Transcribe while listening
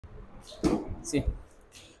See,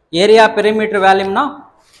 area perimeter volume now.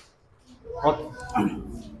 Okay.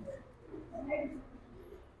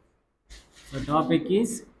 The topic is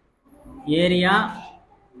area,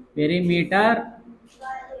 perimeter,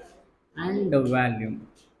 and volume.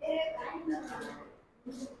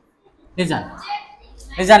 Listen.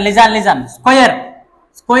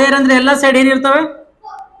 Square andre ella side ಏನಿರ್ತವೆ?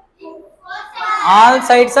 All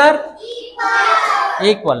sides are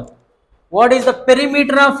equal. What is the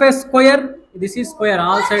perimeter of a square? This is square.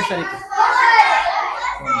 All sides are equal.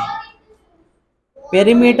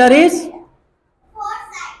 Perimeter is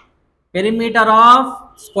perimeter of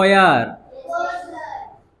square.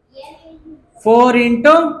 4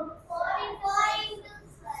 into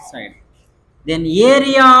side. Then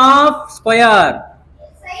area of square.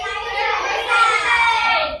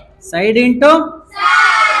 Side into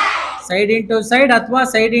side ಅಥವಾ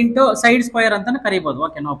side into side square ಅಂತಾನೆ ಕರೀಬಹುದು.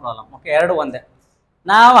 Okay, no problem. Okay, ಎರಡು ಒಂದೇ.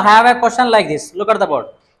 Now I have a question like this. Look at the board.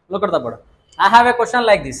 I have a question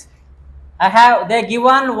like this. They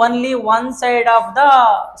given only one side of the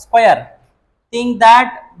square. Think that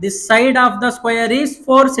this side of the square is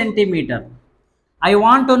 4 centimeter. I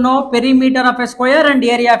want to know perimeter of a square and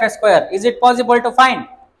area of a square. Is it possible to find?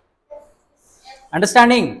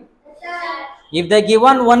 Understanding? If they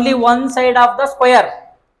given only one side of the square,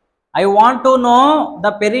 I want to know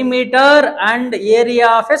the perimeter and area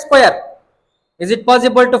of a square. Is it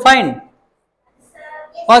possible to find?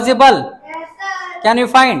 Possible? Can you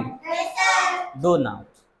find? Do now.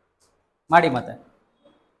 ಮಾಡಿ ಮತ್ತೆ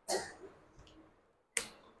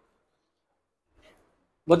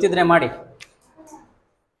ಗೊತ್ತಿದ್ರೆ ಮಾಡಿ.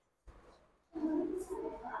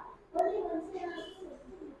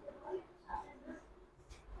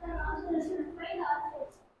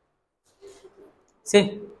 See,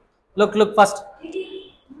 look first.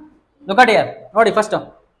 Look at here. ನೋಡಿ first.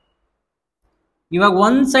 ಇವಾಗ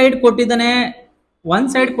one side ಕೊಟ್ಟಿದ್ದಾರೆ. One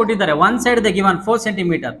side they given 4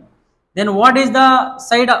 centimeter. Then what is the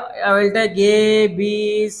side? I will take A, B,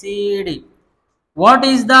 C, D. What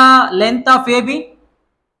is the length of AB?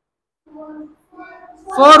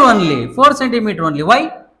 4 only. 4 centimeter only. Why?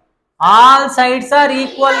 All sides are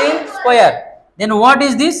equal in square. Then what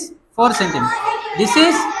is this? 4 centimeter. This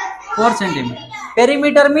is 4 centimeter.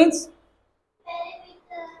 Perimeter means?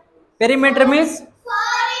 Perimeter means?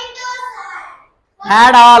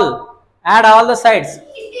 Add all the sides.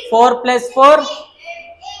 4 plus 4,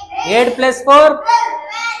 8 plus 4,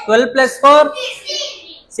 12 plus 4,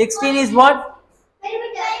 16 is what?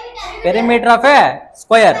 Perimeter of a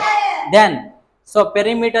square. Then, so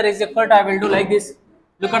perimeter is equal to, I will do like this.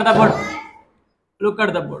 Look at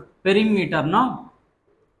the board. Perimeter, no?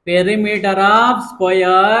 Perimeter of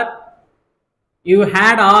square, you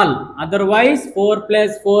had all. Otherwise, 4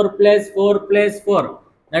 plus 4 plus 4 plus 4.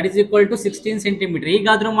 That is equal to 16 centimeter.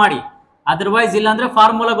 ಈಗಾದ್ರೂ ಮಾಡಿ. Otherwise, ಇಲ್ಲಾಂದ್ರೆ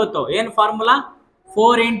formula ಗೊತ್ತು. ಏನು formula?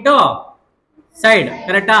 4 into side.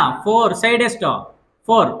 ಕರೆಕ್ಟಾ? 4 side ಎಷ್ಟು?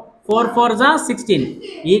 4. 4 4s are 16.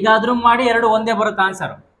 ಈಗಾದ್ರೂ ಮಾಡಿ ಎರಡು ಒಂದೇ ಬರುತ್ತೆ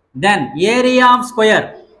answer. Then area of square.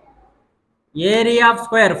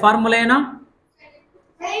 Formula ಏನು?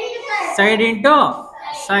 Side into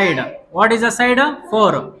side. What is the side?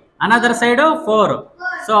 4. Another side 4.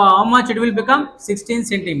 So how much it will become? 16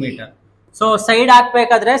 centimeter. So side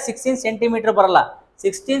ಹಾಕಬೇಕಾದ್ರೆ 16 centimeter ಬರಲ್ಲ.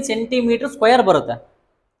 16 centimeter square ಬರುತ್ತೆ.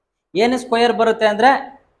 ಏನು ಸ್ಕ್ವೇರ್ ಬರುತ್ತೆ ಅಂದ್ರೆ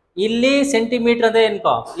ಇಲ್ಲಿ ಸೆಂಟಿಮೀಟರ್ ಇದೆ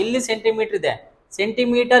ಅನ್ಕೋ, ಇಲ್ಲಿ ಸೆಂಟಿಮೀಟರ್ ಇದೆ.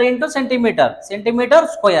 Centimetre into centimetre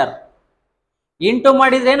square into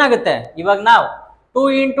ಮಾಡಿದ್ರೆ ಏನಾಗುತ್ತೆ? ಇವಾಗ ನಾವು 2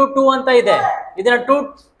 into 2 ಅಂತ ಇದೆ, ಇದನ್ನ 2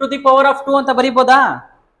 to the power of 2 ಅಂತ ಬರಿಬೋದಾ?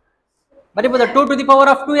 2 to the power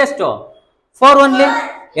of 2 ಎಷ್ಟು? 4 only.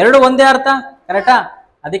 ಎರಡು ಒಂದೇ ಅರ್ಥ, ಕರೆಕ್ಟಾ?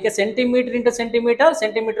 ಅದಕ್ಕೆ centimetre into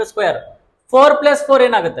centimetre square. 4 plus 4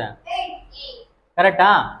 ಏನಾಗುತ್ತೆ? ಕರೆಕ್ಟಾ?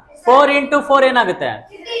 4 into 4 ಏನಾಗುತ್ತೆ?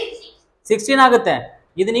 16 ಆಗುತ್ತೆ.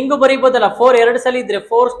 ಇದನ್ನ ಹಿಂಗೂ ಬರಿಬೋದಲ್ಲ, 4 ಎರಡು ಸಲ ಇದ್ರೆ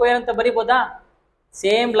 4 ಸ್ಕ್ವೇರ್ ಅಂತ ಬರಿಬೋದಾ?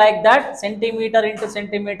 Same like that, centimetre into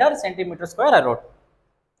centimetre square I wrote.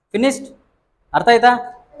 Finished? ಅರ್ಥ ಆಯ್ತಾ?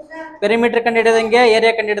 ಪೆರಿಮೀಟರ್ ಕಂಡು ಹಿಡಿದಂಗೆ,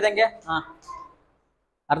 ಏರಿಯಾ ಕಂಡು ಹಿಡಿದಂಗೆ.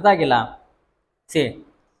 ಅರ್ಥ ಆಗಿಲ್ಲ? ಸಿ,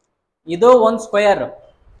 ಇದು ಒಂದು ಸ್ಕ್ವೇರ್,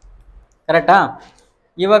 ಕರೆಕ್ಟಾ?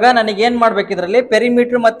 ಇವಾಗ ನನಗೇನು ಮಾಡ್ಬೇಕು, ಇದರಲ್ಲಿ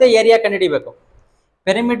ಪೆರಿಮೀಟರ್ ಮತ್ತೆ ಏರಿಯಾ ಕಂಡು ಹಿಡಿಬೇಕು.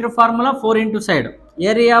 Perimeter formula 4 into side,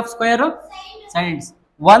 area of square sides.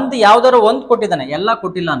 ಒಂದು ಯಾವ್ದಾದ್ರು ಒಂದು ಕೊಟ್ಟಿದ್ದಾನೆ, ಎಲ್ಲ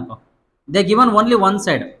ಕೊಟ್ಟಿಲ್ಲ ಅನ್ಕೋ. They given only one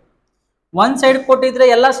side ಕೊಟ್ಟಿದ್ರೆ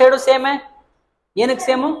ಎಲ್ಲ ಸೈಡು ಸೇಮೇ. ಏನಕ್ಕೆ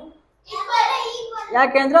ಸೇಮು?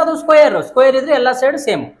 ಯಾಕೆಂದ್ರೆ ಅದು ಸ್ಕ್ವೇರ್ ಇದ್ರೆ ಎಲ್ಲ ಸೈಡ್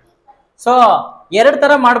ಸೇಮ್. ಸೊ ಎರಡು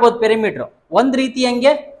ತರ ಮಾಡ್ಬೋದು ಪೆರಿಮೀಟರ್. ಒಂದ್ ರೀತಿ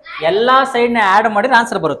ಹಂಗೆ ಎಲ್ಲಾ ಸೈಡ್ ನ ಆಡ್ ಮಾಡಿದ್ರೆ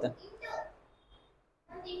ಆನ್ಸರ್ ಬರುತ್ತೆ.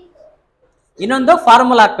 ಇನ್ನೊಂದು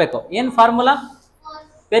ಫಾರ್ಮುಲಾ ಹಾಕ್ಬೇಕು. ಏನ್ ಫಾರ್ಮುಲಾ?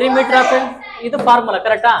 ಪೆರಿಮೀಟರ್ ಆಫ್ ಇದು ಫಾರ್ಮುಲಾ,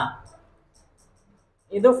 ಕರೆಕ್ಟಾ?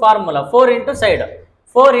 ಇದು formula 4 into side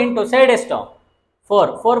 4 into side ಎಷ್ಟು 4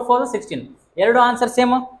 4 4 16 ಎರಡು ಆನ್ಸರ್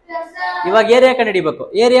ಸೇಮ್. ಇವಾಗ ಏರಿಯಾ ಕಂಡುಹಿಡಿಬೇಕು.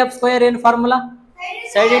 ಏರಿಯಾ ಆಫ್ ಸ್ಕ್ವೇರ್ ಏನು formula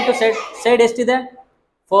side into side side ಎಷ್ಟಿದೆ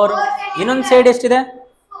 4 ಇನ್ನೊಂದು ಸೈಡ್ ಎಷ್ಟಿದೆ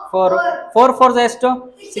 4 4 4 ಎಷ್ಟು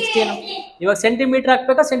 16. ಇವಾಗ ಸೆಂಟಿಮೀಟರ್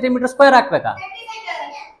ಹಾಕ್ಬೇಕಾ ಸೆಂಟಿಮೀಟರ್ ಸ್ಕ್ವೇರ್ ಹಾಕ್ಬೇಕಾ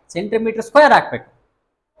ಸೆಂಟಿಮೀಟರ್ ಸ್ಕ್ವೇರ್ ಹಾಕ್ಬೇಕು.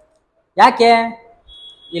 ಯಾಕೆ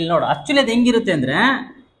ಇಲ್ಲಿ ನೋಡು ಆಕ್ಚುಲಿ ಅದು ಹೆಂಗಿರುತ್ತೆ ಅಂದ್ರೆ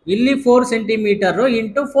ಇಲ್ಲಿ 4 ಸೆಂಟಿಮೀಟರ್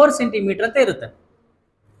ಇಂಟು 4 ಸೆಂಟಿಮೀಟರ್ ಅಂತ ಇರುತ್ತೆ.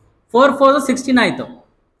 4 4 16 ಆಯಿತು.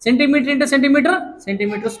 Centimetre into centimetre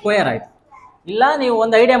centimetre square ಆಯಿತು. ಇಲ್ಲ ನೀವು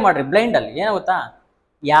ಒಂದು ಐಡಿಯಾ ಮಾಡ್ರಿ ಬ್ಲೈಂಡಲ್ಲಿ ಏನು ಗೊತ್ತಾ,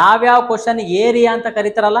 ಯಾವ್ಯಾವ ಕ್ವಶನ್ ಏರಿಯಾ ಅಂತ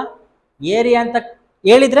ಕರೀತಾರಲ್ಲ ಏರಿಯಾ ಅಂತ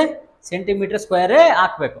ಹೇಳಿದ್ರೆ ಸೆಂಟಿಮೀಟರ್ ಸ್ಕ್ವೇರೇ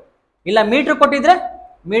ಹಾಕ್ಬೇಕು. ಇಲ್ಲ ಮೀಟ್ರ್ ಕೊಟ್ಟಿದ್ರೆ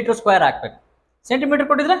ಮೀಟ್ರ್ ಸ್ಕ್ವೇರ್ ಹಾಕ್ಬೇಕು. ಸೆಂಟಿಮೀಟರ್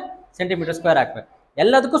ಕೊಟ್ಟಿದ್ರೆ ಸೆಂಟಿಮೀಟರ್ ಸ್ಕ್ವೇರ್ ಹಾಕ್ಬೇಕು.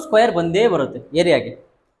 ಎಲ್ಲದಕ್ಕೂ ಸ್ಕ್ವೇರ್ ಬಂದೇ ಬರುತ್ತೆ ಏರಿಯಾಗೆ.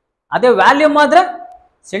 ಅದೇ ವ್ಯಾಲ್ಯೂಮ್ ಆದರೆ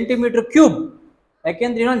ಸೆಂಟಿಮೀಟರ್ ಕ್ಯೂಬ್,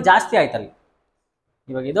 ಯಾಕೆಂದ್ರೆ ಇನ್ನೊಂದು ಜಾಸ್ತಿ ಆಯ್ತಲ್ಲ.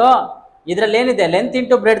 ಇವಾಗ ಇದು ಇದರಲ್ಲಿ ಏನಿದೆ ಲೆಂತ್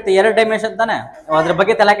ಇಂಟು ಬ್ರೆಡ್ತ್ 2 ಡೈಮೆನ್ಷನ್ ತಾನೆ, ಅದ್ರ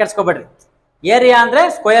ಬಗ್ಗೆ ತಲೆ ಕೆಡ್ಸ್ಕೊಬೇಡ್ರಿ. ಏರಿಯಾ ಅಂದರೆ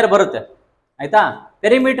ಸ್ಕ್ವೇರ್ ಬರುತ್ತೆ ಆಯ್ತಾ.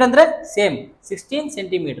 ಪೆರಿಮೀಟರ್ ಅಂದರೆ ಸೇಮ್ 16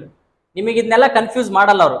 ಸೆಂಟಿಮೀಟರ್. ನಿಮಗೆ ಇದನ್ನೆಲ್ಲ ಕನ್ಫ್ಯೂಸ್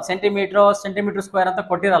ಮಾಡಲ್ಲ ಅವರು, ಸೆಂಟಿಮೀಟರ್ ಸ್ಕ್ವೇರ್ ಅಂತ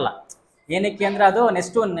ಕೊಟ್ಟಿರಲ್ಲ. ಏನಕ್ಕೆ ಅಂದರೆ ಅದು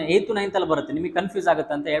ನೆಕ್ಸ್ಟ್ 8th 9th ಅಲ್ಲಿ ಬರುತ್ತೆ, ನಿಮಗೆ ಕನ್ಫ್ಯೂಸ್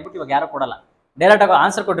ಆಗುತ್ತೆ ಅಂತ ಹೇಳ್ಬಿಟ್ಟು ಇವಾಗ ಯಾರು ಕೊಡಲ್ಲ. ಡೈರೆಕ್ಟಾಗಿ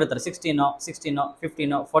ಆನ್ಸರ್ ಕೊಟ್ಟಿರ್ತಾರೆ 16 16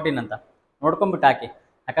 15 14 ಅಂತ ನೋಡ್ಕೊಂಡ್ಬಿಟ್ಟು ಹಾಕಿ.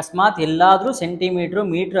 ಅಕಸ್ಮಾತ್ ಎಲ್ಲಾದರೂ ಸೆಂಟಿಮೀಟ್ರು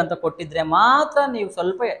ಮೀಟ್ರ್ ಅಂತ ಕೊಟ್ಟಿದ್ರೆ ಮಾತ್ರ ನೀವು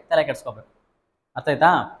ಸ್ವಲ್ಪ ತಲೆ ಕೆಡ್ಸ್ಕೋಬೇಕು. ಅರ್ಥ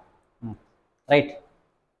ಆಯ್ತಾ? ರೈಟ್.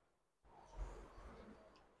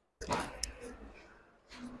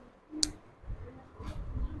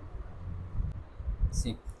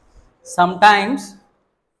 ಸಮ್ಟೈಮ್ಸ್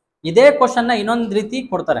ಇದೇ ಕ್ವಶನ್ನ ಇನ್ನೊಂದು ರೀತಿ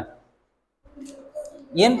ಕೊಡ್ತಾರೆ.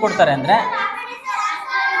 ಏನು ಕೊಡ್ತಾರೆ ಅಂದರೆ,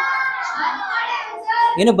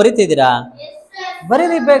 ಏನು ಬರೀತಿದ್ದೀರಾ?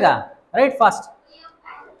 ಬರೀರಿ ಬೇಗ, ರೈಟ್ ಫಾಸ್ಟ್.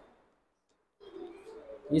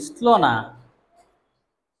 ಇಸ್ಲೋನಾ?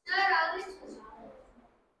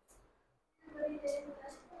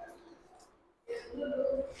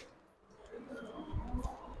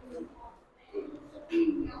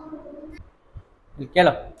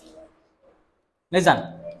 ಕೇಳೋ, ಲಿಸನ್.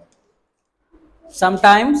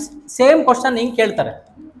 ಸಮ್ಟೈಮ್ಸ್ ಸೇಮ್ ಕ್ವಶನ್ ಹಿಂಗೆ ಕೇಳ್ತಾರೆ.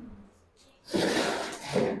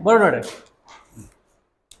 ನೋಡ್ರಿ,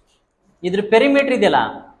 ಇದ್ರ ಪೆರಿಮೀಟರ್ ಇದೆಯಲ್ಲ,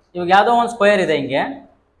 ಇವಾಗ ಯಾವುದೋ ಒಂದು ಸ್ಕ್ವೇರ್ ಇದೆ ಹಿಂಗೆ,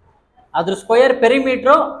 ಅದ್ರ ಸ್ಕ್ವೇರ್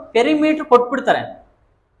ಪೆರಿಮೀಟರ್ ಕೊಟ್ಬಿಡ್ತಾರೆ.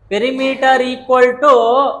 ಪೆರಿಮೀಟರ್ ಈಕ್ವಲ್ ಟು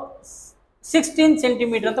 16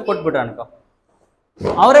 ಸೆಂಟಿಮೀಟರ್ ಅಂತ ಕೊಟ್ಬಿಟ್ರೆ ಅನ್ಕೋ,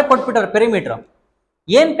 ಅವರೇ ಕೊಟ್ಬಿಟ್ಟಾರೆ ಪೆರಿಮೀಟರ್.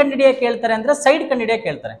 ಏನು ಕಂಡುಹಿಡಿಯಕ್ಕೆ ಹೇಳ್ತಾರೆ ಅಂದರೆ ಸೈಡ್ ಕಂಡುಹಿಡಿಯಕ್ಕೆ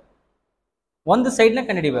ಹೇಳ್ತಾರೆ. ಒಂದು ಸೈಡ್ನ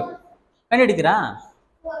ಕಂಡುಹಿಡಿಬೇಕು. ಕಂಡುಹಿಡಿತೀರಾ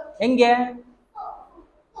ಹೆಂಗೆ?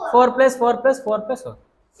 4 + 4 + 4 + 4.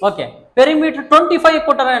 ಓಕೆ, ಪೆರಿಮೀಟರ್ 25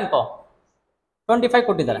 ಕೊಟ್ಟಾರೆ ಅನ್ಕೋ, 25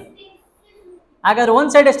 ಕೊಟ್ಟಿದ್ದಾರೆ. ಹಾಗಾದ್ರೆ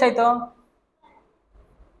ಒಂದು ಸೈಡ್ ಎಷ್ಟಾಯ್ತು?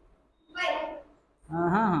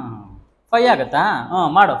 5 ಆಗುತ್ತಾ?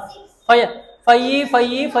 ಮಾಡು. 5 5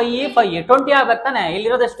 5 5 5 20 ಆಗತ್ತಾನೆ.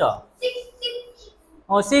 ಇಲ್ಲಿರೋದೆಷ್ಟು?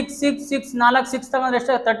 6 6 6 4 6 ತಗೊಂಡ್ರೆ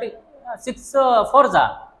ಎಷ್ಟು? 30 6 4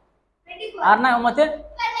 6 ಮತ್ತೆ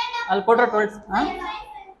ಅಲ್ಲಿ ಕೊಟ್ರೆ 12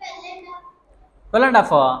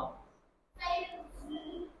 12.5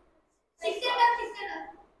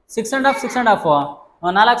 6.5 6.5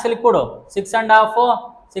 4 ಸಲ ಕೊಡು. 6.5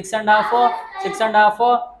 6.5 6.5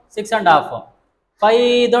 6.5 5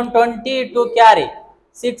 ಇದೊಂದು 20 2 ಕ್ಯಾರಿ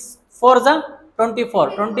 6 4 24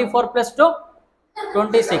 24 + 2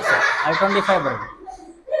 26 ಅಲ್ಲಿ 25 ಬರುತ್ತೆ.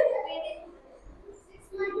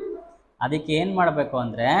 ಅದಕ್ಕೆ ಏನು ಮಾಡಬೇಕು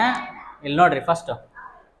ಅಂದರೆ ಇಲ್ಲಿ ನೋಡ್ರಿ, ಫಸ್ಟ್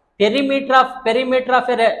ಪೆರಿಮೀಟರ್ ಆಫ್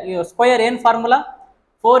ಸ್ಕ್ವೇರ್ ಏನು formula?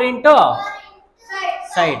 4 into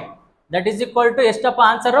side that is equal to ಎಷ್ಟಪ್ಪ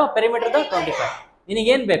ಆನ್ಸರು? ಪೆರಿಮೀಟರ್ದು 25.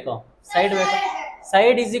 ನಿನಗೇನು ಬೇಕು? ಸೈಡ್ ಬೇಕು.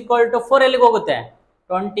 ಸೈಡ್ ಈಸ್ ಈಕ್ವಲ್ ಟು 4 ಎಲ್ಲಿಗೆ ಹೋಗುತ್ತೆ?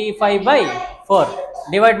 25/4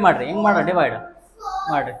 ಡಿವೈಡ್ ಮಾಡ್ರಿ. ಹೆಂಗೆ ಮಾಡೋ? ಡಿವೈಡ್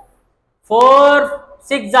ಮಾಡ್ರಿ. 4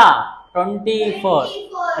 6 24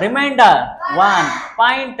 reminder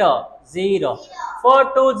 1.0 4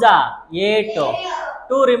 2 8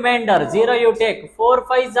 2 remainder 0 you take 4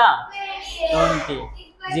 5 20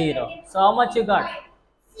 0. So how much you got?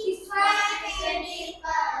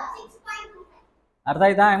 ಅರ್ಥ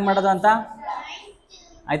ಆಯ್ತಾ ಹೆಂಗ್ ಮಾಡೋದು ಅಂತ?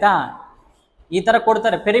 ಆಯ್ತಾ? ಈ ತರ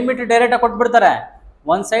ಕೊಡ್ತಾರೆ. ಪೆರಿಮೀಟರ್ ಡೈರೆಕ್ಟ್ ಆಗಿ ಕೊಟ್ಬಿಡ್ತಾರೆ,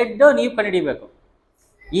 ಒಂದು ಸೈಡ್ ನೀವು ಕಂಡುಹಿಡಿಬೇಕು.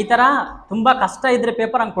 ಈ ತರ ತುಂಬಾ ಕಷ್ಟ ಇದ್ರೆ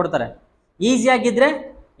ಪೇಪರ್ ಹಂಗೆ ಕೊಡ್ತಾರೆ. ಈಸಿ ಆಗಿದ್ರೆ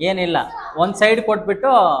ಏನಿಲ್ಲ, ಒಂದು ಸೈಡ್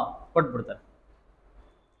ಕೊಟ್ಬಿಡ್ತಾರೆ.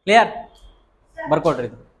 ಕ್ಲಿಯರ್? ಬರ್ಕೊಡ್ರಿ.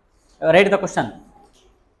 ಇದು ರೈಟ್ ದ ಕ್ವಶನ್.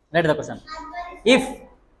 ಇಫ್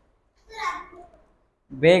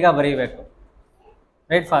ಬೇಗ ಬರೀಬೇಕು,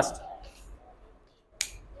 right fast.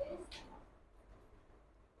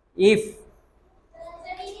 If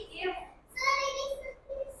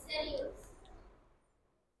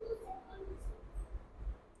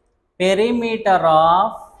perimeter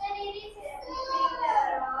of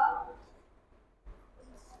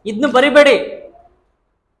ಇದನ್ನು ಬರಿಬೇಡಿ,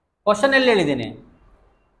 ಕ್ವಶನ್ ಎಲ್ಲಿ ಹೇಳಿದ್ದೀನಿ,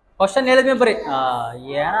 ಕ್ವಶನ್ ಹೇಳಿದ್ಮೇಲೆ ಬರೀ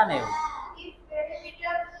ಏನ ನೀವು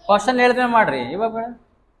ಕ್ವಶನ್ ಹೇಳಿದ್ಮೇಲೆ ಮಾಡ್ರಿ. ಇವಾಗ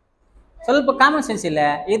ಸ್ವಲ್ಪ ಕಾಮನ್ ಸೆನ್ಸ್ ಇಲ್ಲ,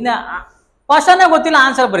 ಇದನ್ನ ಕ್ವಶನ್ ಗೊತ್ತಿಲ್ಲ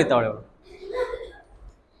ಆನ್ಸರ್ ಬರೀತಾವಳೆ ಅವಳು.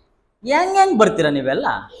 ಹೆಂಗ್ ಬರ್ತೀರಾ ನೀವೆಲ್ಲ?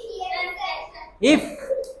 If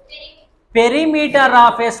perimeter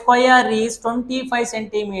of A square is 25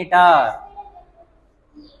 centimetre,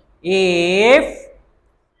 if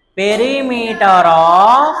perimeter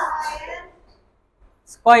of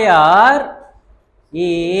square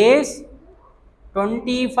is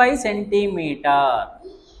 25 centimeter,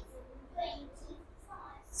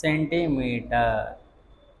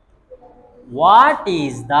 what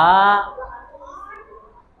is the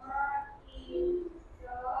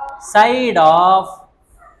side of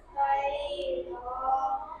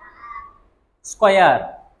square?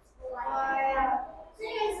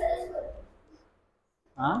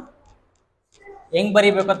 ಹೆಂಗ್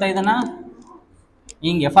ಬರಿಬೇಕಂತ ಇದನ್ನ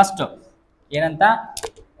ಹಿಂಗೆ ಫಸ್ಟ್ ಏನಂತ,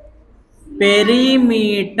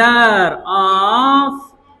 perimeter of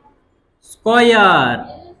square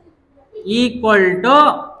equal to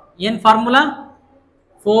ಏನ್ ಫಾರ್ಮುಲಾ,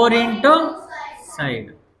 4 ಇಂಟು ಸೈಡ್.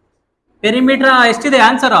 ಪೆರಿಮೀಟರ್ ಎಷ್ಟಿದೆ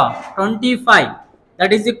answer 25,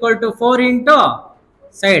 that is equal to 4 into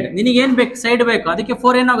side. ನಿನಗೇನು ಬೇಕು, side ಬೇಕು, ಅದಕ್ಕೆ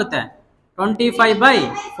 4 ಏನಾಗುತ್ತೆ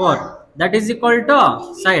 25/4, that is equal to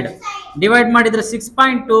side. Divide ಮಾಡಿದ್ರೆ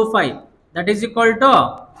 6.25, that is equal to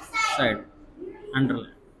side.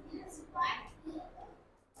 Underline.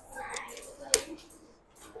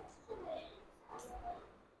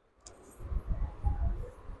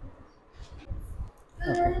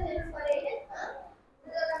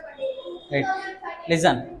 Right.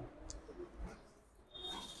 Listen.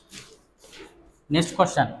 Next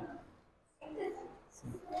question.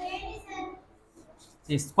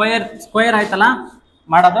 Square ಆಯ್ತಲ್ಲ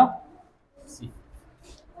ಮಾಡೋದು.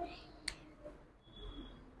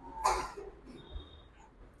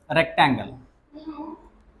 ರೆಕ್ಟ್ಯಾಂಗಲ್,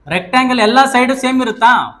 ರೆಕ್ಟ್ಯಾಂಗಲ್ ಎಲ್ಲ ಸೈಡ್ ಸೇಮ್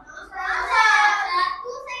ಇರುತ್ತಾ?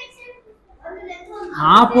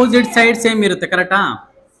 ಆಪೋಸಿಟ್ ಸೈಡ್ ಸೇಮ್ ಇರುತ್ತೆ, ಕರೆಕ್ಟಾ?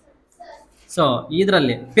 ಸೊ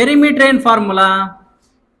ಇದರಲ್ಲಿ ಪೆರಿಮೀಟರ್ ಏನ್ formula,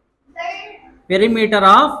 perimeter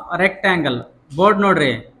of rectangle. Board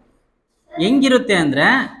ನೋಡ್ರಿ ಹೆಂಗಿರುತ್ತೆ ಅಂದ್ರೆ,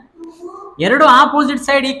 ಎರಡು ಆಪೋಸಿಟ್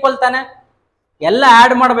ಸೈಡ್ ಈಕ್ವಲ್ ತಾನೆ, ಎಲ್ಲ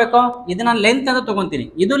ಆಡ್ ಮಾಡಬೇಕು. ಇದು ನಾನು ಲೆಂತ್ ಅಂತ ತಗೊಂತೀನಿ,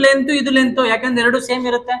 ಇದು ಲೆಂತ್ ಇದು ಲೆಂತ್, ಯಾಕಂದ್ರೆ ಎರಡು ಸೇಮ್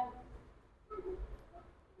ಇರುತ್ತೆ.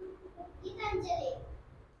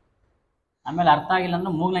 ಆಮೇಲೆ ಅರ್ಥ ಆಗಿಲ್ಲ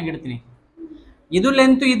ಅಂದ್ರೆ ಮೂಗ್ನಾಗ ಇಡ್ತೀನಿ. ಇದು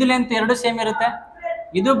ಲೆಂತ್ ಇದು ಲೆಂತ್ ಎರಡು ಸೇಮ್ ಇರುತ್ತೆ,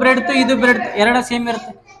 ಇದು ಬ್ರೆಡ್ತ್ ಇದು ಬ್ರೆಡ್ತ್ ಎರಡು ಸೇಮ್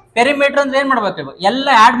ಇರುತ್ತೆ. ಪೆರಿಮೀಟರ್ ಅಂದ್ರೆ ಏನ್ ಮಾಡ್ಬೇಕು, ಎಲ್ಲ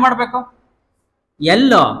ಆಡ್ ಮಾಡ್ಬೇಕು.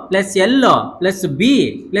 ಎಲ್ಲೋ ಪ್ಲಸ್ ಬಿ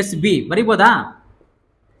ಬರಿಬೋದಾ?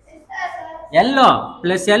 ಎಲ್ಲೋ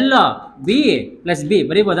ಬಿ ಪ್ಲಸ್ ಬಿ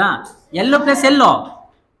ಬರಿಬೋದಾ? ಎಲ್ಲೋ ಪ್ಲಸ್ ಎಲ್ಲೋ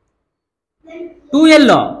 2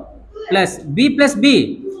 ಎಲ್ಲೋ ಪ್ಲಸ್ ಬಿ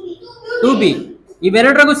 2b,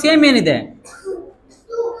 ಇವೆರಡರಿಗೂ ಸೇಮ್ ಏನಿದೆ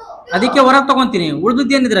ಅದಕ್ಕೆ ಹೊರಗೆ ತಗೊಂತೀನಿ.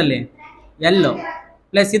 ಉಳಿದದ್ದು ಏನಿದ್ರಲ್ಲಿ ಎಲ್ಲೋ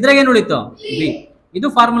ಪ್ಲಸ್ ಇದ್ರಾಗ ಏನು ಉಳಿತು ಬಿ. ಇದು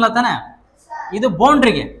ಫಾರ್ಮುಲಾ ತಾನೆ. ಇದು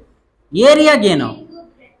ಬೌಂಡ್ರಿಗೆ. ಏರಿಯಾಗೇನು,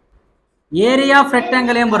 ಏರಿಯಾ ಆಫ್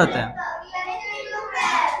ರೆಕ್ಟ್ಯಾಂಗಲ್ ಏನ್ ಬರುತ್ತೆ,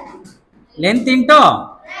 ಲೆಂತ್ ಇಂಟು,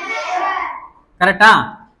 ಕರೆಕ್ಟಾ?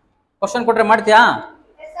 ಕ್ವಶನ್ ಕೊಟ್ರೆ ಮಾಡ್ತೀಯಾ?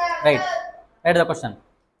 Right, right the question.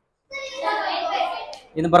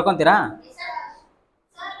 ಇದನ್ನ ಬರ್ಕೊಂತೀರಾ?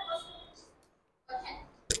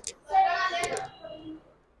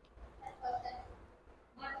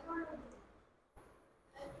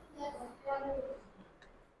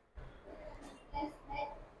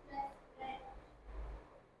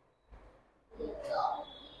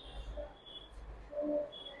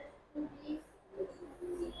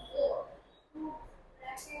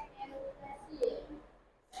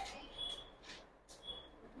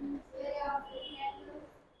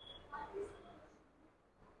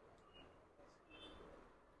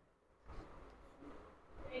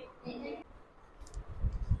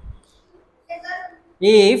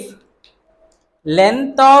 If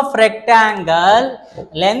length of rectangle,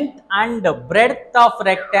 length and breadth of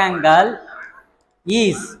rectangle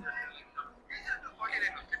is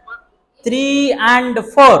 3 and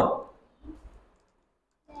 4,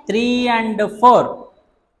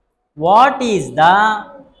 what is the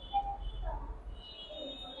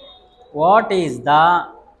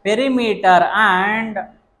perimeter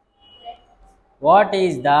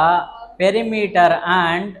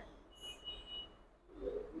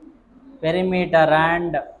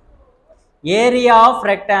and area of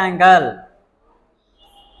rectangle?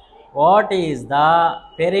 What is the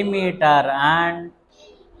perimeter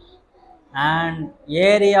and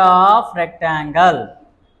area of rectangle?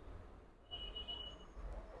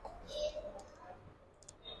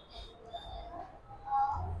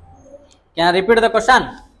 Can I repeat the question?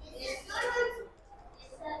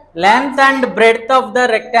 Length and breadth of the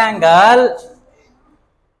rectangle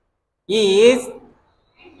is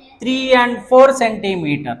 3 and 4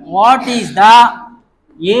 centimeter. What is the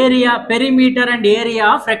area, perimeter and area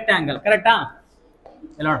of rectangle? Correct?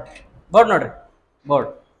 Board nodri. Board.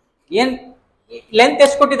 Length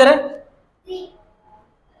ಎಷ್ಟು ಕೊಟ್ಟಿದ್ದಾರೆ?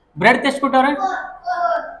 Breadth ಎಷ್ಟು ಕೊಟ್ಟವ್ರೆ?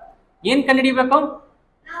 ಏನು ಕಂಡುಹಿಡಿಬೇಕು?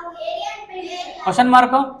 Question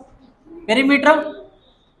mark, perimeter,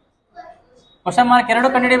 question mark ಎರಡು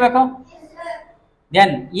ಕಂಡುಹಿಡಿಬೇಕು.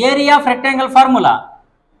 Then area of rectangle formula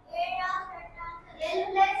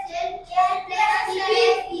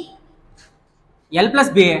L plus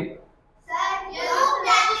B.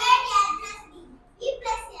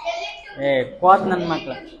 Kot ನನ್ನ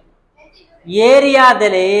ಮಕ್ಕಳು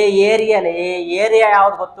ಏರಿಯಾದಲ್ಲಿ ಏರಿಯಾ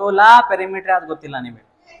ಯಾವ್ದು ಗೊತ್ತಿಲ್ಲ, ಪೆರಿಮೀಟರ್ ಯಾವ್ದು ಗೊತ್ತಿಲ್ಲ ನಿಮಗೆ.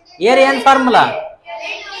 ಏರಿಯಾ ಏನ್ ಫಾರ್ಮುಲಾ?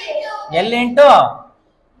 ಎಲ್ ಇಂಟು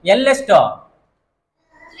ಎಲ್ ಎಷ್ಟು?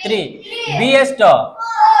 3. ಬಿ ಎಷ್ಟು?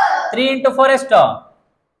 3 ಇಂಟು 4 ಎಷ್ಟು?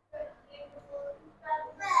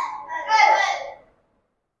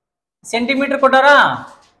 ಸೆಂಟಿಮೀಟರ್ ಕೊಟ್ಟಾರ.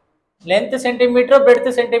 ಲೆಂತ್ ಸೆಂಟಿಮೀಟರ್,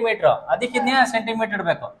 ಬ್ರೆಡ್ತ್ ಸೆಂಟಿಮೀಟರ್, ಅದಕ್ಕೆ ಇದನ್ನೇ ಸೆಂಟಿಮೀಟರ್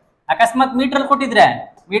ಇಡಬೇಕು. ಅಕಸ್ಮಾತ್ ಮೀಟರ್ ಕೊಟ್ಟಿದ್ರೆ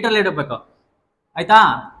ಮೀಟರ್ ಇಡಬೇಕು. ಆಯ್ತಾ?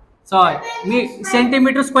 So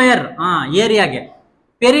centimetre square ಏರಿಯಾಗೆ.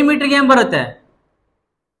 ಪೆರಿಮೀಟರ್ಗೆ ಏನ್ ಬರುತ್ತೆ?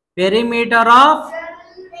 ಪೆರಿಮೀಟರ್ ಆಫ್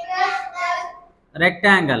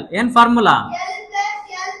ರೆಕ್ಟಾಂಗಲ್ ಏನ್ ಫಾರ್ಮುಲಾ?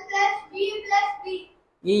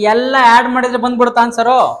 ಈ ಎಲ್ಲ ಆಡ್ ಮಾಡಿದ್ರೆ ಬಂದ್ಬಿಡುತ್ತೆ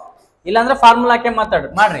ಆನ್ಸರು. ಇಲ್ಲಾಂದ್ರೆ ಫಾರ್ಮುಲಾಕ್ಕೆ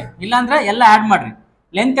ಮಾಡ್ರಿ, ಇಲ್ಲಾಂದ್ರೆ ಎಲ್ಲ ಆಡ್ ಮಾಡ್ರಿ.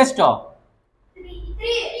 ಲೆಂತ್ ಎಷ್ಟು?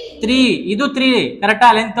 3. ಇದು 3 ಕರೆಕ್ಟಾ?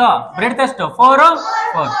 ಲೆಂತ್. ಬ್ರೆಡ್ತ್ ಎಷ್ಟು? 4.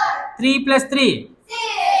 3 plus 3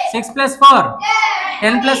 6 plus 4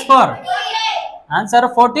 10 plus 4 answer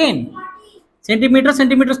 14 centimetre.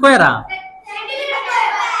 Centimetre ಸ್ಕ್ವೇರಾ?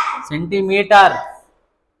 Centimetre.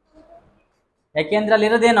 ಯಾಕೆಂದ್ರೆ ಅಲ್ಲಿ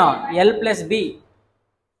ಇರೋದೇನೋ ಎಲ್ ಪ್ಲಸ್ ಬಿ.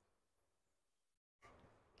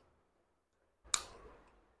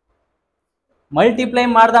 ಮಲ್ಟಿಪ್ಲೈ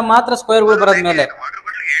ಮಾಡಿದ ಮಾತ್ರ ಸ್ಕ್ವೇರ್ಗಳು ಬರೋದ ಮೇಲೆ.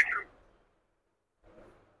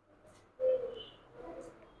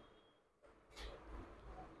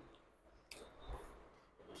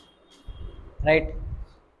 ರೈಟ್.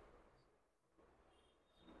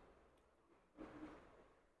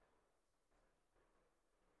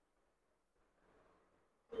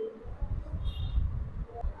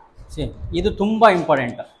 ಇದು ತುಂಬಾ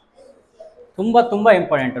ಇಂಪಾರ್ಟೆಂಟ್, ತುಂಬಾ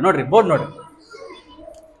ಇಂಪಾರ್ಟೆಂಟ್. ನೋಡ್ರಿ ಬೋರ್ಡ್ ನೋಡ್ರಿ.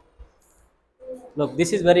 Look,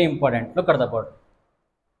 this is very important. Look at the board.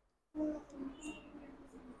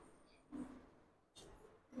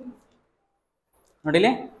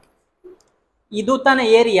 ನೋಡಿಲಿ, ಇದು ತಾನೇ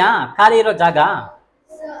ಏರಿಯಾ, ಖಾಲಿ ಇರೋ ಜಾಗ.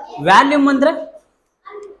 ವ್ಯಾಲ್ಯೂಮ್ ಅಂದ್ರೆ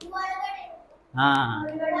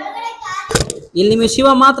ಇಲ್ಲಿ ನಿಮಗೆ ಶಿವ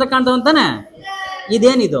ಮಾತ್ರ ಕಾಣ್ತದ ಅಂತಾನೆ.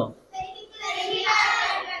 ಇದೇನಿದು?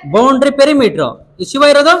 Boundary, perimeter. ಈ ಶಿವ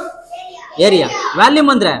ಇರೋದು ಏರಿಯಾ. ವ್ಯಾಲ್ಯೂಮ್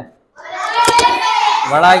ಅಂದ್ರೆ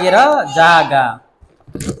ಒಳಗಿರೋ ಜಾಗ.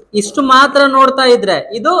 ಇಷ್ಟು ಮಾತ್ರ ನೋಡ್ತಾ ಇದ್ರೆ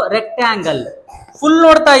ಇದು ರೆಕ್ಟ್ಯಾಂಗಲ್. ಫುಲ್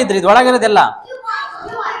ನೋಡ್ತಾ ಇದ್ರಿ ಇದು ಒಳಗಿರೋದೆಲ್ಲ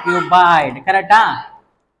ಕ್ಯೂಬಾಯ್ಡ್. ಕರೆಕ್ಟಾ?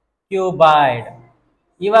 ಕ್ಯೂಬಾಯ್ಡ್.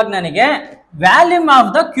 ಇವಾಗ ನನಗೆ ವ್ಯಾಲ್ಯೂಮ್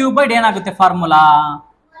ಆಫ್ ದ ಕ್ಯೂಬಾಯ್ಡ್ ಏನಾಗುತ್ತೆ formula?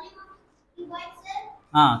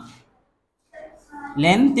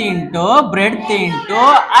 Length into breadth into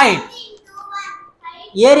height.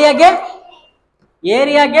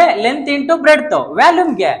 ಏರಿಯಾಗೆ length into breadth,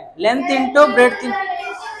 ವ್ಯಾಲ್ಯೂಮ್ಗೆ length into breadth.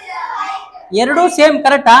 ಎರಡೂ ಸೇಮ್.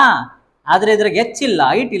 ಕರೆಕ್ಟಾ? ಆದ್ರೆ ಇದ್ರಾಗ ಹೆಚ್ಚಿಲ್ಲ,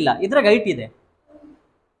 ಹೈಟ್ ಇಲ್ಲ. ಇದ್ರಾಗ ಹೈಟ್ ಇದೆ,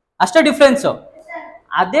 ಅಷ್ಟೇ ಡಿಫ್ರೆನ್ಸು.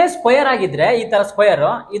 ಅದೇ ಸ್ಕ್ವೇರ್ ಆಗಿದ್ರೆ ಈ ತರ ಸ್ಕ್ವೇರ್,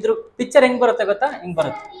 ಇದ್ರ ಪಿಕ್ಚರ್ ಹೆಂಗ್ ಬರುತ್ತೆ ಗೊತ್ತಾ? ಹಿಂಗ್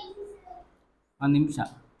ಬರುತ್ತೆ. ಒಂದ್ ನಿಮಿಷ.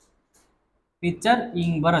 ಪಿಕ್ಚರ್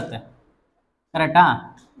ಹಿಂಗ್ ಬರುತ್ತೆ. ಕರೆಕ್ಟಾ?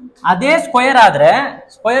 ಅದೇ ಸ್ಕ್ವೇರ್ ಆದ್ರೆ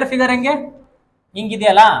ಸ್ಕ್ವೇರ್ ಫಿಗರ್ ಹೆಂಗೆ?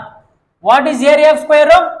 ಹಿಂಗಿದೆಯಲ್ಲ. What is area of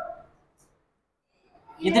square?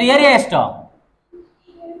 ಇದ್ರ ಏರಿಯಾ ಎಷ್ಟು?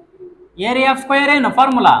 ಏರಿಯಾ ಆಫ್ ಸ್ಕ್ವೇರ್ ಏನು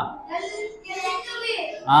formula?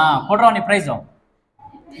 ಕೊಡ್ರ Avani price.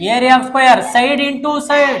 Area of square side into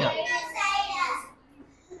side.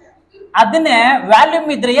 ಅದನ್ನೇ ವ್ಯಾಲ್ಯೂಮ್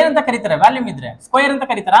ಇದ್ರೆ ಏನಂತ ಕರೀತಾರೆ? ವ್ಯಾಲ್ಯೂಮ್ ಇದ್ರೆ ಸ್ಕ್ವೇರ್ ಅಂತ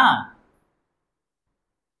ಕರೀತಾರಾ?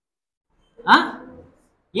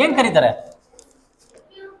 ಏನ್ ಕರೀತಾರೆ?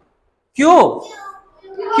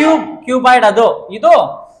 ಕ್ಯೂಬಾಯ್ಡ್. ಅದು ಇದು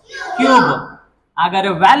ಕ್ಯೂಬ್.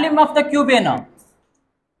 ಹಾಗಾದ್ರೆ ವ್ಯಾಲ್ಯೂಮ್ ಆಫ್ ದ ಕ್ಯೂಬ್ ಏನು?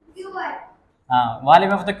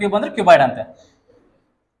 ವಾಲ್ಯೂಮ್ ಆಫ್ ದ ಕ್ಯೂಬ್ ಅಂದ್ರೆ ಕ್ಯೂಬಾಯ್ಡ್ ಅಂತೆ.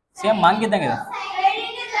 Same ಹಂಗಿದ್ದಂಗಿದೆ.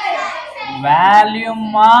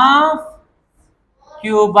 Volume of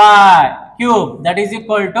cube that is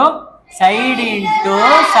equal to side into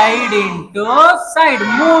side.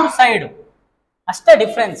 3 side ಅಷ್ಟೇ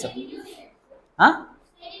ಡಿಫ್ರೆನ್ಸ್.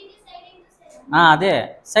 ಅದೇ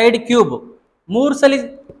ಸೈಡ್ ಕ್ಯೂಬ್. 3 ಸಲ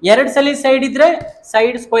 2 ಸಲ ಸೈಡ್ ಇದ್ರೆ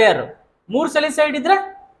ಸೈಡ್ ಸ್ಕ್ವೇರ್, 3 ಸಲ ಸೈಡ್ ಇದ್ರೆ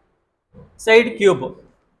ಸೈಡ್ ಕ್ಯೂಬ್.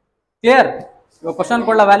 ಕ್ಲಿಯರ್? ಇವಾಗ ಕ್ವಶನ್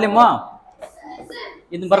ಕೊಡ್ಲ ವ್ಯಾಲ್ಯೂಮು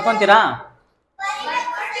ಇದನ್ನ ಬರ್ಕೊಂತೀರಾ?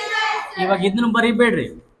 ಇವಾಗ ಇದನ್ನ ಬರೀಬೇಡ್ರಿ,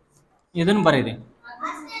 ಇದನ್ನ ಬರೀರಿ.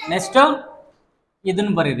 ನೆಕ್ಸ್ಟ್ ಇದನ್ನ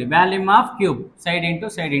ಬರೀರಿ, volume of cube side into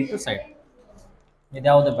side into side.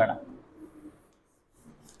 ಇದ್ಯಾವುದು ಬೇಡ.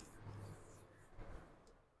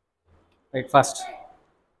 Right first.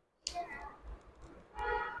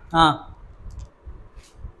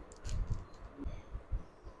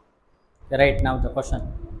 Right, now the question.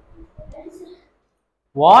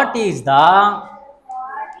 What is the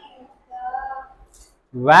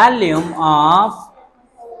volume of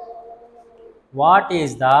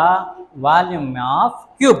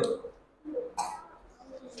cube?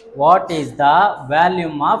 What is the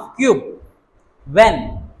volume of cube? When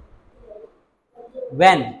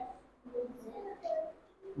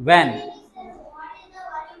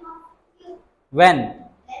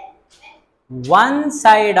one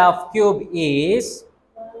side of cube is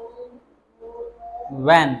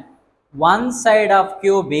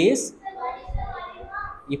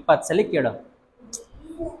 20 ಸಲ ಕೇಳು.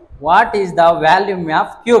 What is the volume of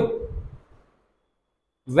cube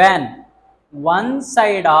when one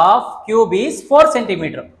side of cube is 4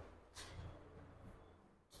 centimeter?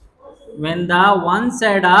 When the one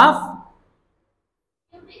side of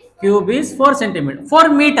cube is 4 centimeter, 4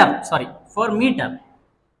 meter, sorry, 4 meter.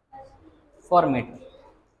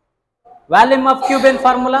 Volume of cube in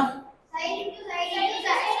formula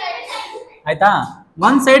ಆಯ್ತಾ?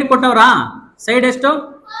 One side ಕೊಟ್ಟವ್ರಾ, side ಎಷ್ಟು?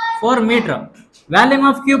 4 metre. Volume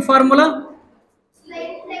of cube formula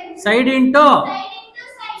side into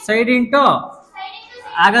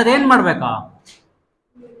ಹಾಗಾದ್ರೆ ಏನ್ ಮಾಡ್ಬೇಕು?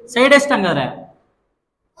 Side ಎಷ್ಟು ಹಂಗಾದ್ರೆ?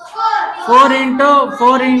 4 into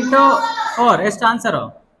 4 ಎಷ್ಟು answer?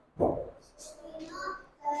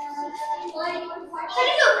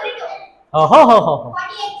 ಓಹೋ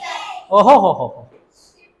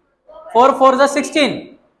 4 4 16,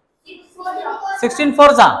 16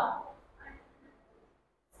 4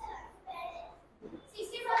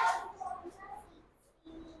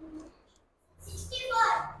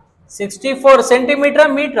 64 centimetre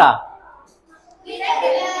ಮೀಟ್ರಾ?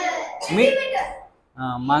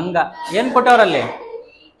 ಮಂಗ ಏನ್ ಕೊಟ್ಟವ್ರಲ್ಲಿ?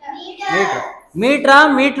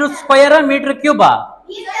 Metre square metre Cuba?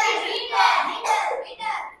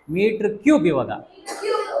 Metre cube. ಇವಾಗ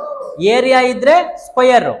ಏರಿಯಾ ಇದ್ರೆ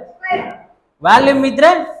ಸ್ಕ್ವಯರ್, ವ್ಯಾಲ್ಯೂಮ್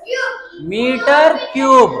ಇದ್ರೆ ಮೀಟರ್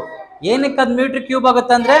ಕ್ಯೂಬ್. ಏನಕ್ಕೆ ಅದು ಮೀಟರ್ ಕ್ಯೂಬ್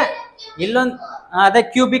ಆಗುತ್ತೆ ಅಂದ್ರೆ ಇಲ್ಲೊಂದು ಅದೇ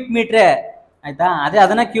ಕ್ಯೂಬಿಕ್ ಮೀಟ್ರೆ ಆಯ್ತಾ,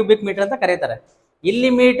 ಅದನ್ನ ಕ್ಯೂಬಿಕ್ ಮೀಟರ್ ಅಂತ ಕರೀತಾರೆ. ಇಲ್ಲಿ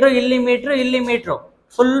ಮೀಟ್ರು, ಇಲ್ಲಿ metre,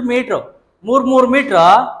 full metre, 3 metre.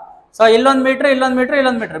 So ಇಲ್ಲೊಂದು metre,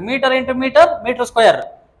 metre into metre square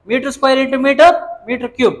into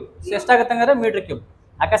metre cube. ಎಷ್ಟಾಗುತ್ತೆ ಹಂಗಾದ್ರೆ ಮೀಟರ್ ಕ್ಯೂಬ್.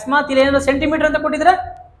 ಅಕಸ್ಮಾತ್ ಇಲ್ಲಿ ಏನಾದ್ರು ಸೆಂಟಿಮೀಟರ್ ಅಂತ ಕೊಟ್ಟಿದ್ರೆ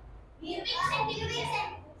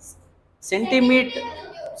centimetre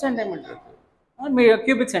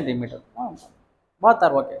cubic centimetre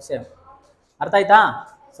ಬಾತಾರ್. Okay, same. ಅರ್ಥ ಆಯ್ತಾ?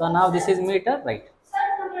 ಸೊ ನಾವು ದಿಸ್ ಈಸ್ ಮೀಟರ್, ರೈಟ್.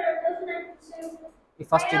 ಈ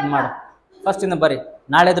ಫಸ್ಟ್ ಇದು ಮಾಡು, ಫಸ್ಟ್ ಇಂದ ಬರೀ,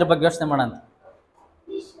 ನಾಳೆ ಇದ್ರ ಬಗ್ಗೆ ಯೋಚನೆ ಮಾಡೋಣ.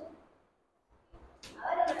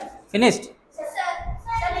 ಫಿನಿಶ್ಡ್?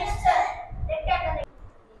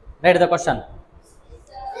 Right the question.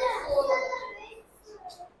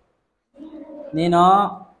 ನೀನು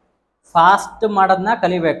ಫಾಸ್ಟ್ ಮಾಡೋದನ್ನ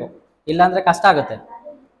ಕಲಿಬೇಕು, ಇಲ್ಲಾಂದ್ರೆ ಕಷ್ಟ ಆಗುತ್ತೆ.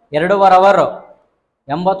 2.5 ಅವರ್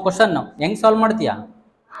 80 ಕ್ವಶನ್ ಹೆಂಗ್ ಸಾಲ್ವ್ ಮಾಡ್ತೀಯಾ?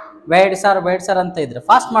 ಬೇಡ ಸರ್ ಅಂತ ಇದ್ರೆ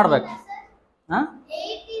ಫಾಸ್ಟ್ ಮಾಡ್ಬೇಕು.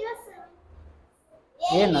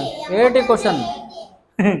 ಏನು 80 ಕ್ವಶನ್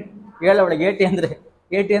ಹೇಳೊಳಗೆ 80 ಅಂದ್ರೆ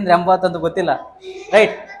 80 ಅಂತ ಗೊತ್ತಿಲ್ಲ.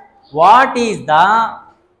 Right. What is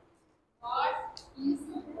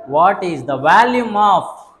the volume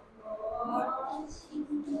of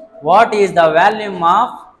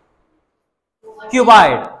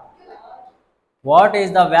cuboid? What is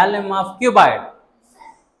the volume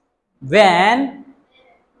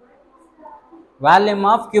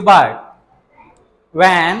of cuboid?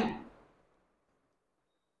 When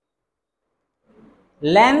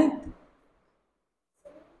length,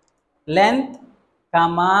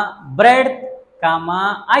 breadth,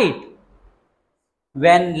 height.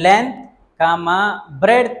 When length,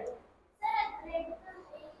 breadth,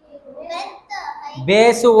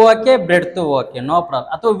 base okay, breadth okay, no problem.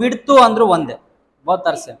 ಅಥವಾ ವಿಡ್ತು ಅಂದ್ರೂ ಒಂದೇ, both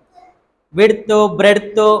are same. Width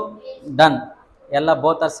breadth done, ಎಲ್ಲ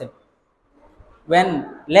both are same. When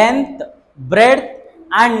length, breadth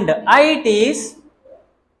and height is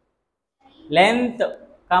length,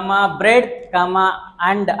 breadth,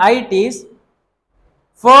 and height is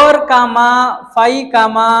 4,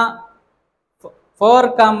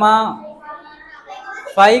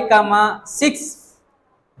 5, 6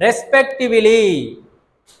 respectively.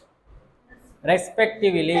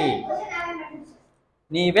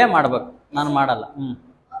 ನೀವೇ ಮಾಡ್ಬೇಕು, ನಾನು ಮಾಡಲ್ಲ.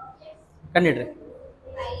 ಕಂಡಿಡ್ರಿ.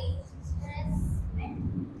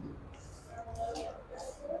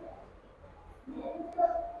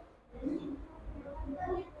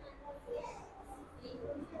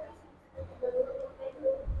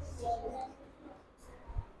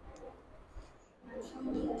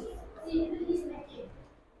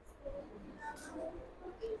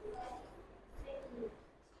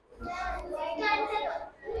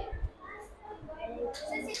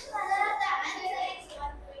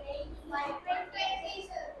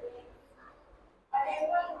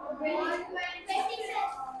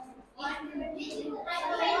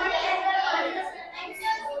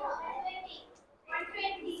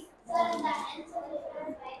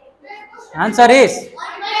 Answer is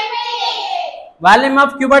volume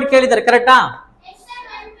of cuboid ಕೇಳಿದ್ದಾರೆ, ಕರೆಕ್ಟಾ?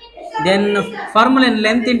 Then formula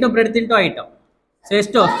length into breadth into height. So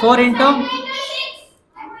ಎಷ್ಟು? 4 into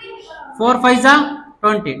 4 5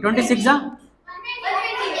 20, 26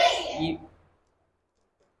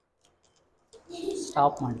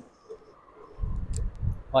 stop ಮಾಡಿ.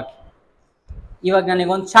 Okay, ಇವಾಗ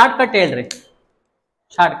ನನಗೊಂದು ಶಾರ್ಟ್ ಕಟ್ ಹೇಳ್ರಿ.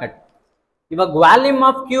 Short cut. ಇವಾಗ volume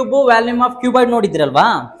of cube, volume of cuboid ನೋಡಿದ್ರಲ್ವಾ?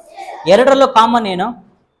 ಎರಡರಲ್ಲೂ ಕಾಮನ್ ಏನು?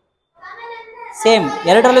 ಸೇಮ್.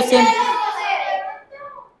 ಎರಡರಲ್ಲೂ ಸೇಮ್.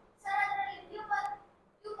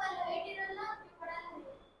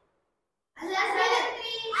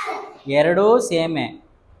 ಎರಡೂ ಸೇಮೇ.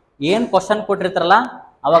 ಏನು ಕ್ವಶನ್ ಕೊಟ್ಟಿರ್ತಾರಲ್ಲ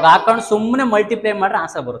ಅವಾಗ ಹಾಕೊಂಡು ಸುಮ್ಮನೆ ಮಲ್ಟಿಪ್ಲೈ ಮಾಡ್ರೆ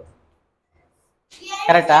ಆನ್ಸರ್ ಬರುತ್ತೆ.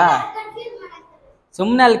 ಕರೆಕ್ಟಾ?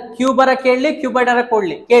 ಸುಮ್ಮನೆ ಅಲ್ಲಿ ಕ್ಯೂಬರ ಕೇಳಲಿ ಕ್ಯೂಬೈಡರ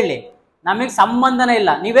ಕೇಳಲಿ, ನಮಗೆ ಸಂಬಂಧನೇ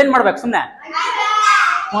ಇಲ್ಲ. ನೀವೇನ್ ಮಾಡ್ಬೇಕು? ಸುಮ್ಮನೆ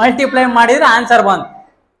ಮಲ್ಟಿಪ್ಲೈ ಮಾಡಿದ್ರೆ ಆನ್ಸರ್ ಬಂತು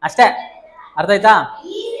ಅಷ್ಟೇ. ಅರ್ಥ ಆಯ್ತಾ?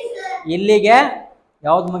 ಇಲ್ಲಿಗೆ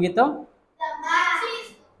ಯಾವ್ದು ಮುಗೀತು?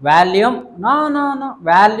 Volume. No no no,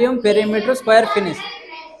 volume, perimeter, square, finish.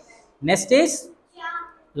 Next is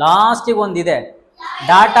ಲಾಸ್ಟಿಗೆ ಒಂದಿದೆ,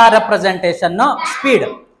 data representation, speed.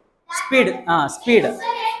 Speed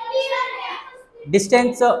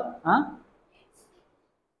distance.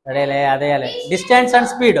 ಅದೇ ಡಿಸ್ಟೆನ್ಸ್ ಅಂಡ್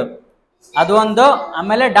ಸ್ಪೀಡ್ ಅದು ಒಂದು.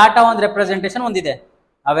 ಆಮೇಲೆ ಡಾಟಾ ಒಂದು ರೆಪ್ರೆಸೆಂಟೇಷನ್ ಒಂದಿದೆ.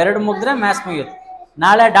 ಅವೆರಡು ಮುಗಿದ್ರೆ ಮ್ಯಾಥ್ಸ್ ಮುಗಿಯುತ್ತೆ.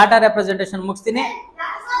 ನಾಳೆ ಡಾಟಾ ರೆಪ್ರೆಸೆಂಟೇಷನ್ ಮುಗಿಸ್ತೀನಿ.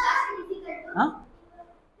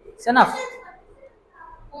 ಸೆನಫ್.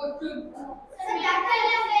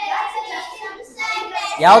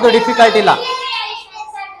 ಯಾವುದು ಡಿಫಿಕಲ್ಟ್ ಇಲ್ಲ.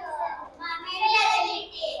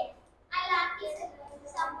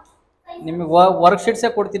 ನಿಮಗೆ ವರ್ಕ್ಶೀಟ್ಸೇ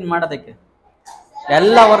ಕೊಡ್ತೀನಿ ಮಾಡೋದಕ್ಕೆ,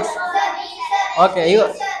 ಎಲ್ಲ ವರ್ಕ್. ಓಕೆ, ಈಗ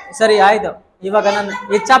ಸರಿ ಆಯ್ತು. ಇವಾಗ ನಾನು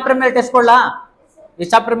ಈ ಚಾಪ್ಟರ್ ಮೇಲೆ ಟೆಸ್ಟ್ ಕೊಡ್ಲಾ? ಈ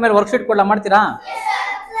ಚಾಪ್ಟರ್ ಮೇಲೆ ವರ್ಕ್ಶೀಟ್ ಕೊಡ್ಲಾ? ಮಾಡ್ತೀರಾ?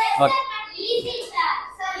 ಓಕೆ.